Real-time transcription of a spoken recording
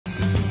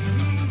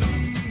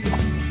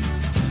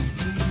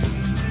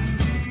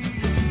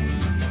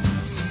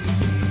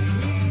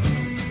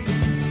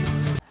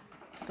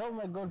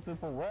good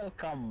people,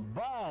 welcome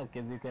back.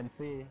 As you can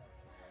see,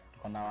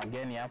 kuna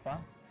wageni hapa.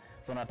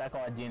 So nataka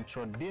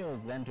wajiintroduce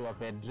then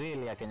tuwape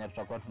drill ya Kenya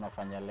tutakuwa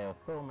tunafanya leo.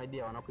 So my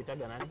dear,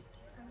 wanakuitaga nani?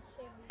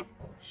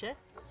 Shebi.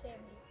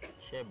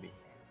 Shebi.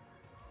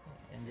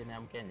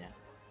 Engineer Mkenya.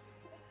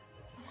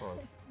 Of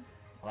course.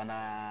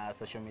 Wana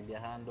social media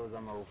handles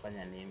ama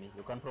ufanya nini?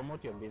 You can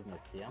promote your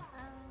business here.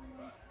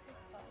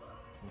 TikTok.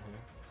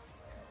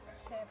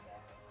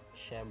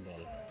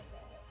 Shebel.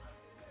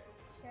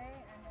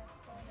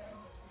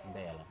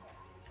 Mbele.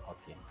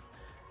 Okay.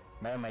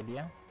 Now my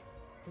dear?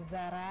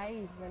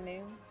 Zarai is the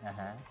name.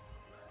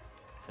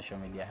 Social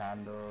media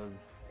handles,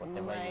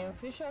 whatever. My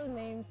official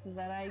name is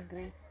Zarai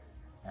Grace.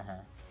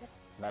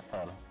 That's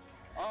all.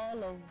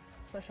 All of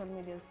social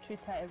medias,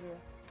 Twitter, everywhere.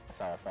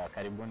 Sawa,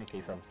 karibuni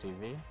KSAV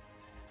TV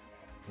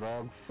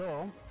vlogs.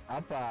 So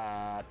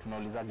hapa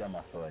tunaulizaga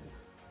maswali.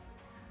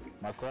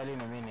 Maswali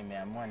ni mimi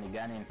nimeamua ni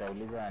gani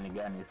nitauliza na ni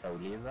gani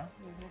sitauliza.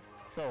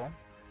 So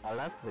I'll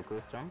ask the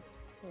question.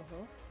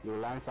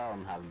 You'll answer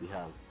on her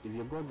behalf. If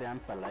you got the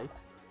answer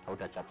right,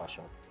 hautachapa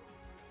shot.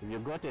 If you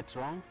got it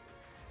wrong,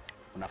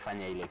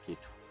 unafanya ile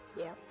kitu.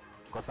 Yeah.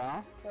 Tuko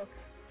sawa?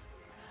 Okay.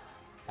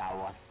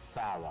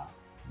 Sawa.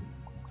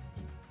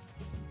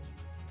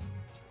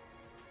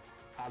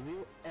 Have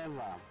you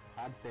ever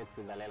had sex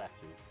with a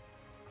relative?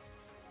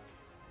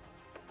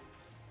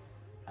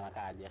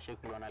 Anakaaje?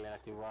 Ashikuliwa na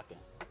relative wake?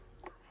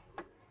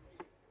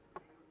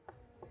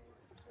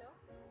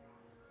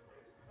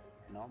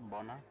 No,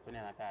 mbona? Kwani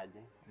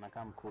anakaaje?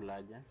 Anakaa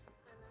mkulaje?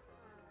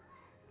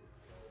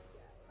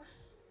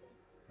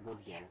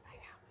 Good girl. Yes, I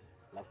am.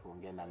 Alafu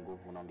ongea na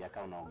nguvu, unaongea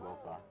kama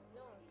unaogopa.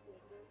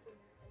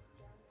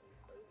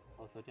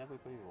 Sauti yako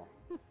iko hivyo?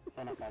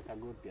 So anakaa ka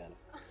good girl.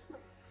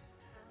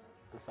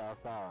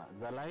 Sawa.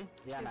 Zalai,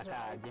 yeye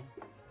anakaaje?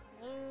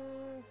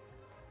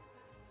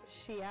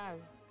 She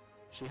has.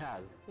 She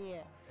has?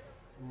 Yeah.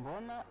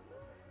 Mbona?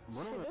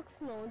 She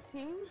looks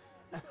naughty.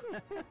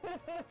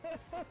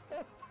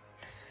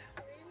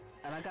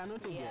 Anakaa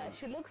naughty girl? Yeah,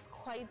 she looks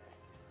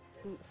quite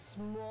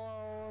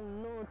small,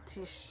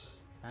 naughtish.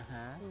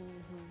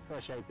 So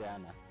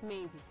shaipeana?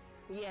 Maybe.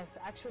 Yes,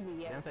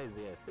 actually, yes. The answer is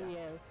yes. Yeah.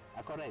 Yes.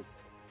 Correct.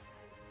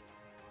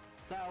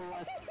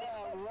 Sawa.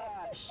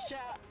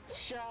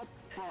 Shot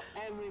for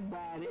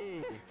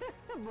everybody.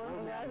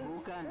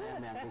 Umeanguka na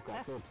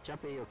ameanguka. So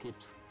tuchape hiyo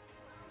kitu.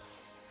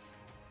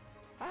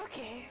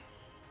 Okay.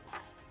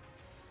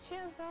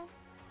 Cheers though.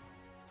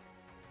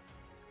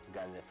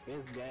 Got the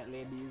space,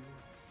 ladies.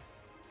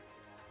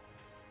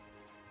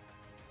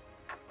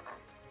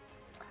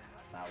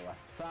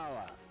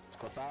 Sawa.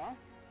 Tuko sawa?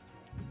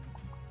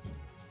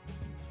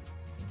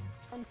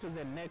 On to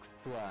the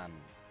next one.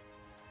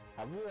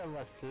 Have you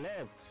ever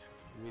slept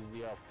with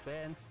your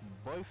friend's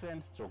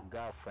boyfriend stroke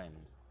girlfriend?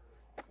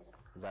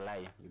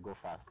 Zalai, you go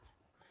first.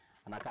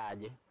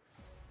 Anakaaje?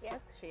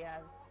 Yes, she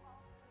has.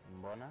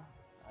 Mbona?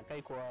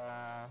 Akai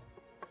kwa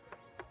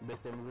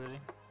beste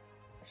mzuri?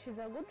 She's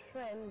a good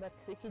friend,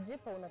 but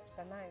ikijipa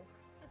unapita nayo.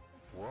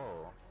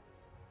 Whoa.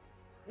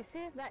 You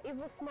see, that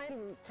evil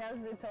smile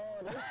tells it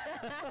all.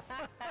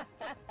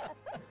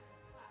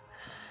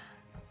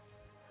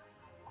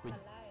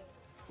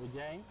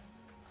 Ujai?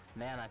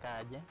 Naye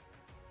anakaaje?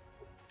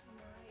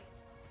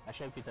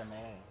 Ashaipita na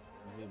yeye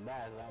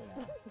vibaya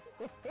sana.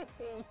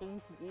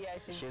 Yeah,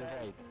 she's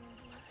right.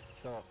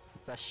 So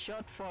it's a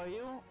shot for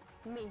you.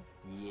 Me?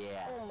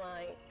 Yeah. Oh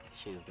my.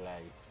 She's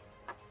right.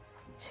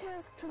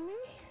 Cheers to me.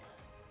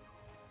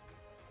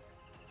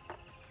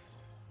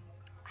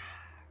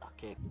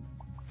 Okay.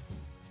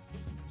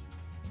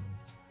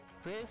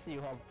 Place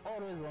you have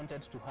always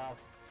wanted to have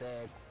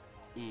sex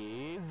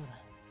is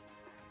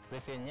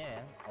place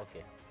yenyewe.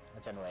 Okay,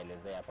 acha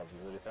niwaelezee hapa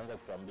vizuri. Sianze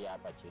kutuambia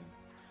hapa chini.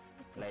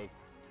 Like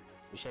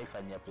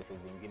ushaifanyia places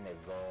zingine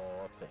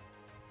zote,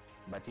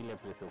 but ile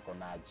place uko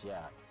na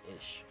ajia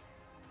ish.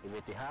 If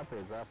it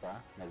happens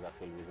hapa, naweza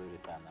feel vizuri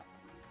sana.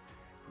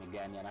 Ni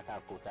gani anakaa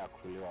kutaka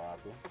kuliwa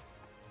wapi?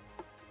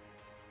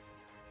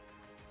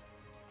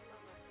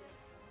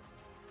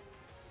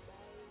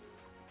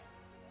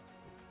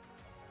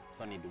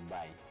 So ni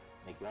Dubai.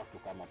 Like you have to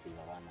come up with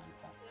a one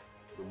answer.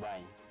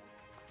 Dubai.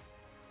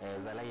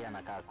 Zalai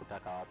anakaa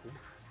kutaka wapi?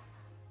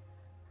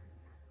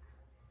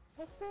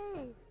 Let's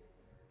say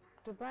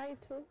Dubai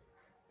too.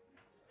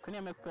 Kwani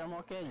amekupea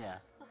mwa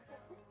Kenya?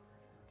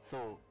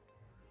 So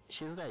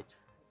she's right.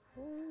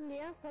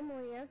 Yeah,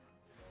 somewhere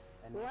yes.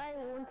 And why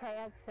won't I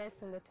have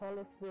sex in the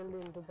tallest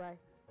building in Dubai?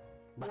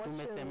 But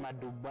umesema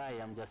Dubai,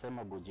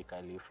 hamjasema Burj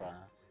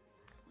Khalifa.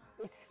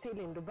 It's still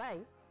in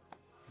Dubai.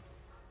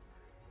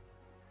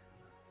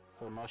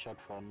 So no shot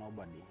for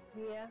nobody.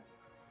 Yeah.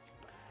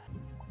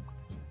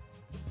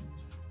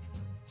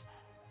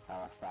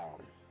 Sawa.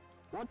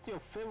 What's your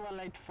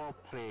favorite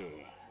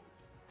foreplay?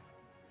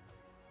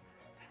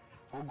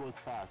 Who goes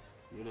first?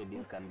 You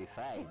ladies can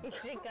decide.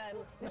 She can.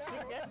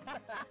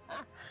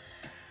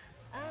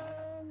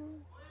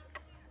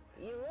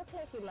 You look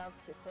like you love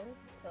kissing,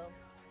 so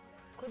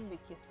could be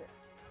kissing.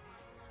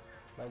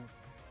 But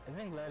I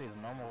think that is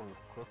normal,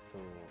 close to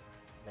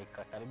like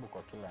karibu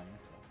kwa kila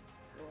mtu.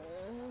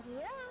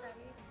 Yeah.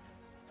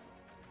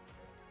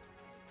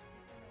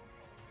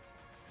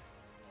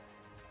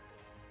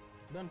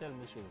 Don't tell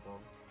me she's wrong.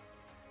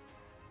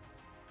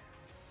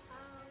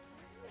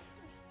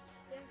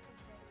 Yeah,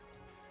 she's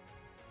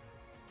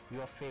right.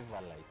 Your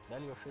favorite.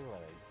 That's your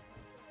favorite.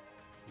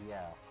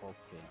 Yeah,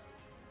 okay.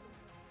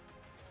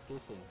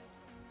 Kissing.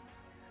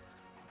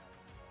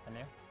 And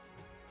you?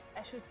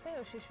 I should say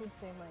or she should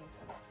say mine?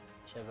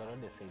 She has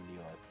already said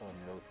yours, so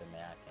ndio useme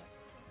yake.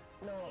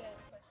 No, Yeah,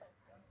 precious.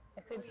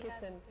 I said We had the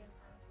kissing. same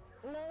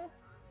answer. No,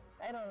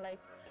 I don't like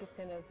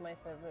kissing as my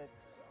favorite.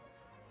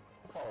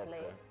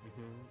 Play.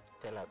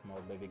 Tell us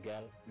more, baby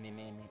girl. Ni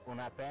nini?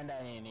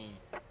 Unapenda nini?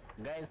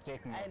 Guys,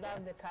 take note. I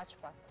love the touch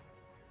part.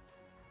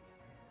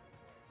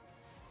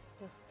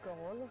 Just go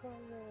all over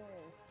me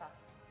and stuff.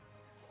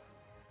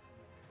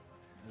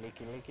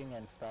 Licking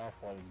and stuff,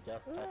 or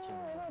just No, touching.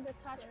 the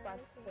touch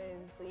part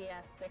says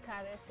yes, the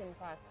caressing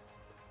part.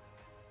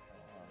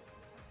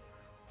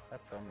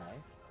 That's so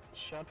nice.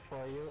 Shot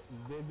for you,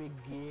 baby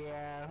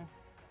girl.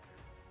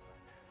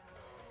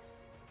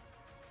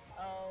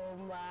 Oh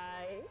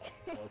my.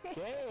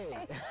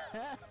 Okay.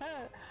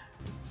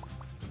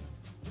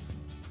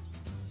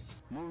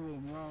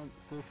 Moving on,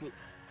 Sophie.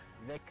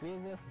 The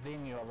craziest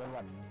thing you have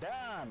ever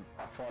done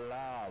for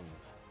love.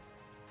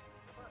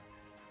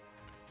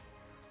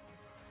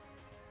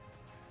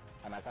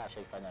 Anakaa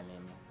ashaifanya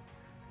nini?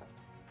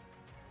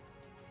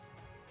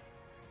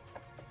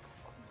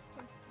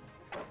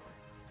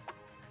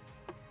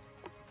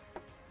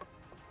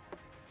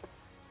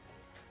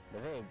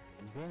 But then,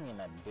 being in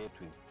a date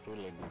with two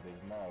ladies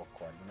is more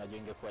awkward. Unajua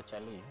ingekuwa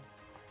Charlie,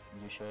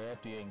 jusho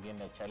yetu hiyo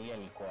ingine Charlie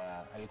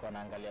alikuwa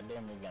anaangalia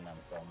dem hivi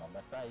anamsoma.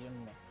 But saa you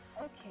know.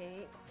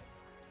 Okay,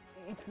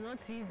 it's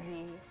not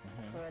easy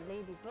for a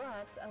lady,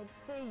 but I would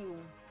say you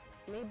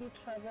maybe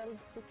traveled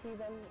to see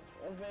them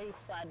a very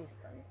far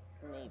distance,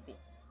 maybe.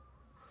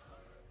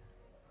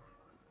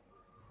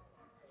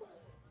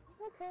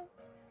 Okay.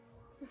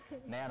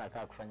 Naye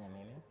anakaa kufanya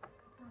nini?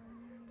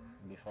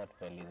 Before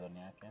tupe reason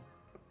yake.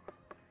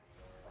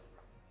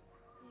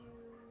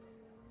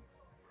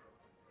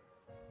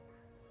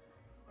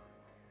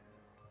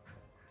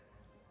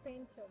 You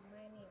spent your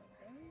money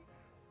on them.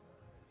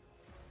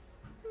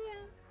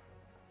 Yeah.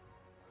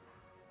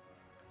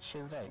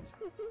 She's right.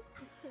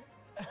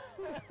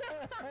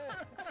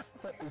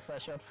 So it's a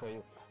shot for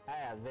you.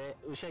 Haya,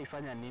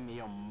 ushaifanya nini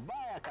hiyo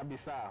mbaya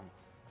kabisa?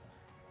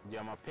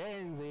 Jua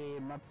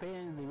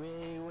mapenzi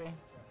wewe.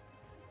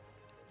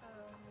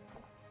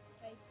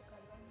 I took a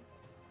loan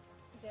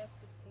just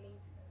to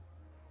please them.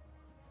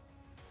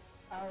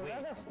 I would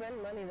rather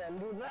spend money than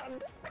do that.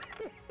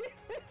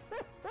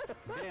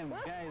 Damn,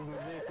 guys,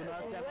 mzee,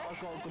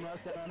 kuna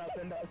wasichana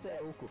wanapenda wasee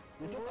huku.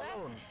 You took a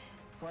loan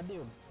for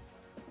deal.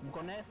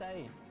 Mko naye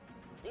sahi?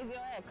 Is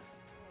your ex?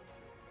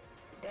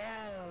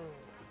 Damn.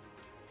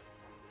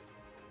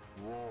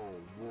 Whoa.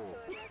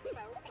 So that's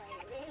how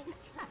I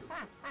went.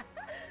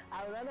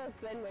 I would rather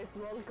spend my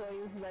small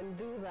coins than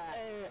do that.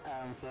 Hey,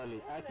 I'm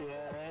sorry. Okay,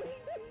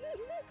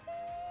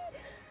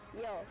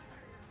 Yo,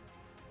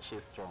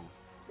 she's strong.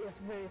 it's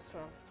very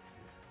strong.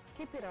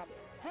 Keep it up.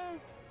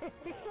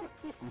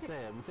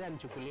 Msee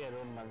anichukulie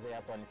loan manzee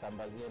hapo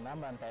anisambazie.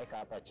 Namba nitaweka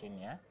hapa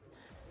chini eh.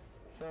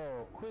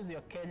 So, who is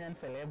your Kenyan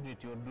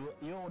celebrity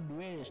you would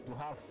wish to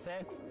have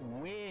sex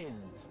with?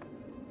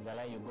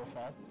 Zala, you go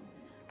first.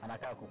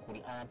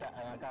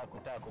 Anakaa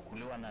kutaka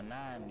kukuliwa na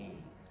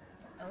nani?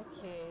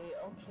 Okay.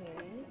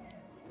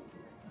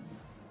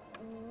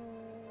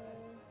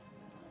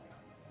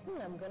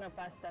 I'm gonna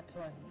pass that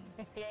one.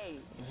 Hey.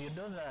 If you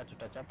do that,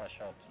 tutachapa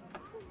shot.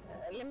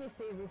 Let me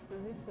say this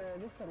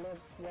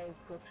celebs guys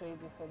go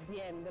crazy for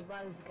Bien, the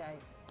bald guy.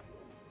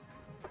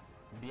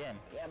 Bien.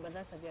 Yeah, but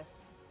that's a guess.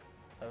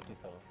 Sauti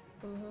Sol.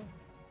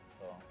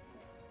 So,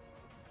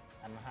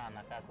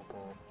 anakaa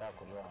kutaka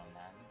kuliwa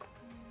na nani?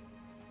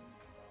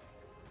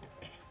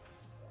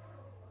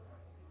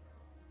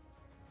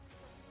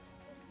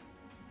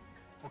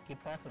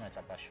 Ukipasa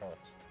unachapa shot.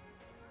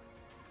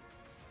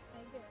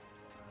 I guess.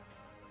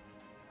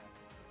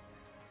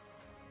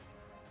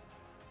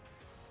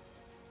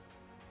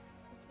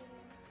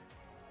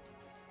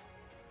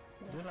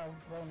 Do you love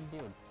brown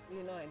dudes?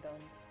 You know I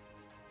don't.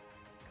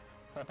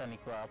 Sasa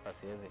nikiwa hapa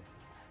siwezi.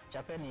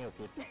 Chapeni hiyo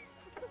kitu.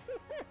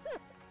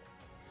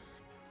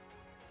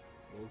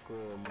 Huku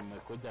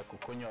mmekuja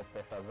kukunywa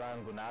pesa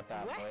zangu na hata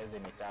hawezi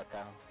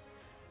nitaka.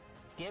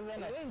 Given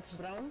You ain't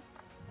brown.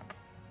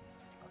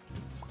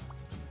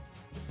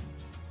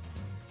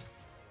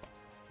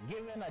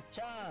 Given a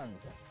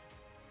chance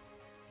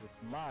to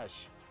smash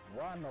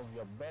one of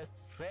your best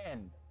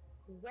friend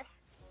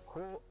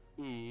who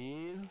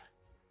is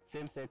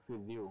same sex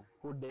with you,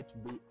 who date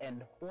be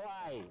and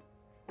why?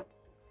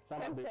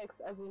 Same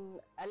sex as in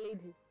a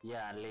lady.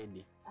 Yeah, a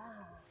lady.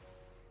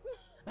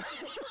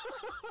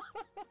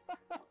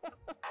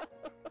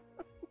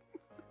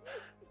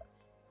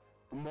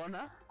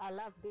 Mbona? I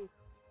love dick.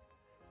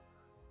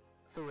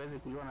 So huwezi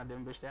kuliwa na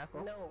dembesha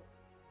yako? No.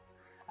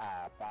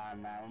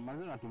 Hapana,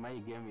 manzi natumai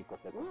game iko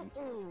second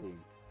interesting.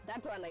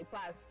 That one I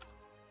pass.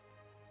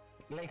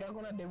 Like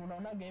hakuna demu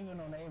unaonaga hivi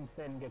unaona hii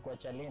msee ningekuwa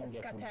chali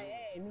Sikata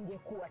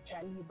ningekuwa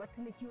chali but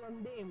nikiwa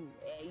mdemu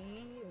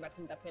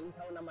but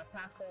nitaona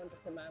matako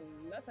nitasema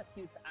that's a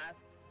cute ass.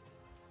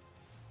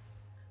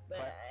 But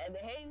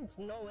there ain't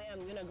no way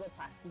I'm gonna go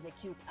past the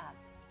cute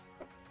ass.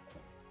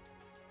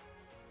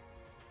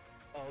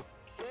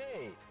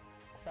 Okay.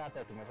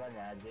 Sasa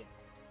tumefanya aje?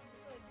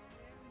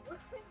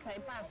 I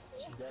passed.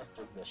 She just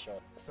took the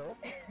shot. So,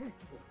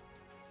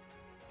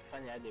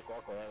 fanya aje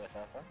kwako wewe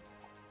sasa?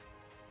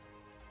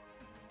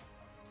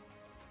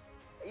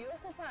 You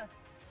also pass.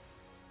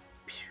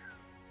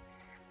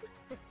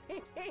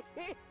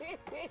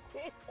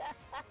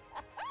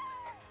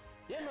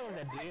 You know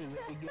the drill,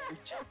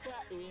 chapa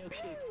hiyo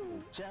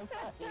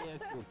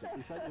kitu,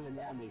 ifanye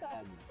mwenye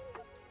amekami.